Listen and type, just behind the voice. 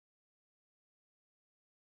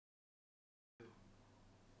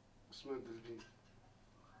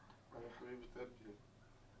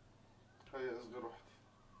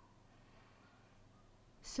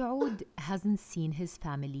Seoud hasn't seen his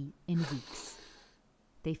family in weeks.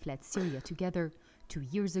 They fled Syria together 2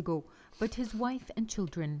 years ago, but his wife and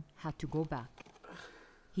children had to go back.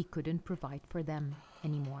 He couldn't provide for them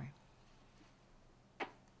anymore.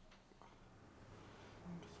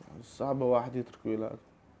 صعبة واحد يترك ولاده.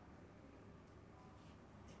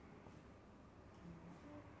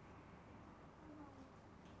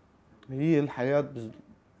 هي الحياة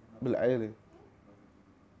بالعيلة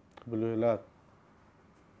بالولاد.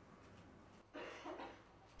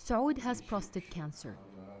 Seoud has prostate cancer.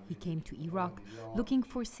 He came to Iraq looking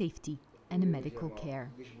for safety and medical care.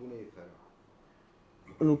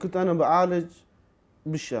 إنه كنت أنا بعالج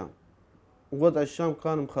بالشام، ووضع الشام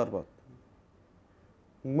كان مخربط.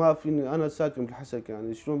 ما فيني أنا ساكن بالحسك،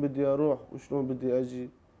 يعني شلون بدي أروح وشلون بدي أجي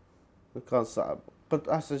كان صعب. قلت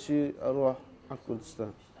أحسن شيء أروح على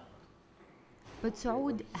كردستان. But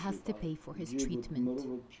Seoud has to pay for his treatment.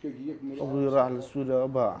 أبوي راح لسوريا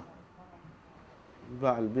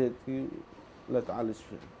باع البيت لتعالج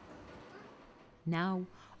فيه. Now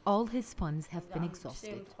all his funds have been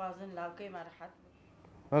exhausted.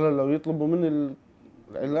 هلا لو يطلبوا مني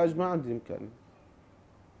العلاج ما عندي إمكانية.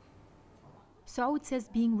 Seoud says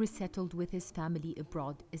being resettled with his family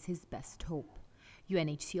abroad is his best hope.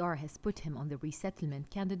 UNHCR has put him on the resettlement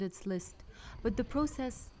candidates list, but the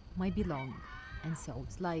process might be long, and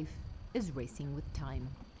Seoud's life is racing with time.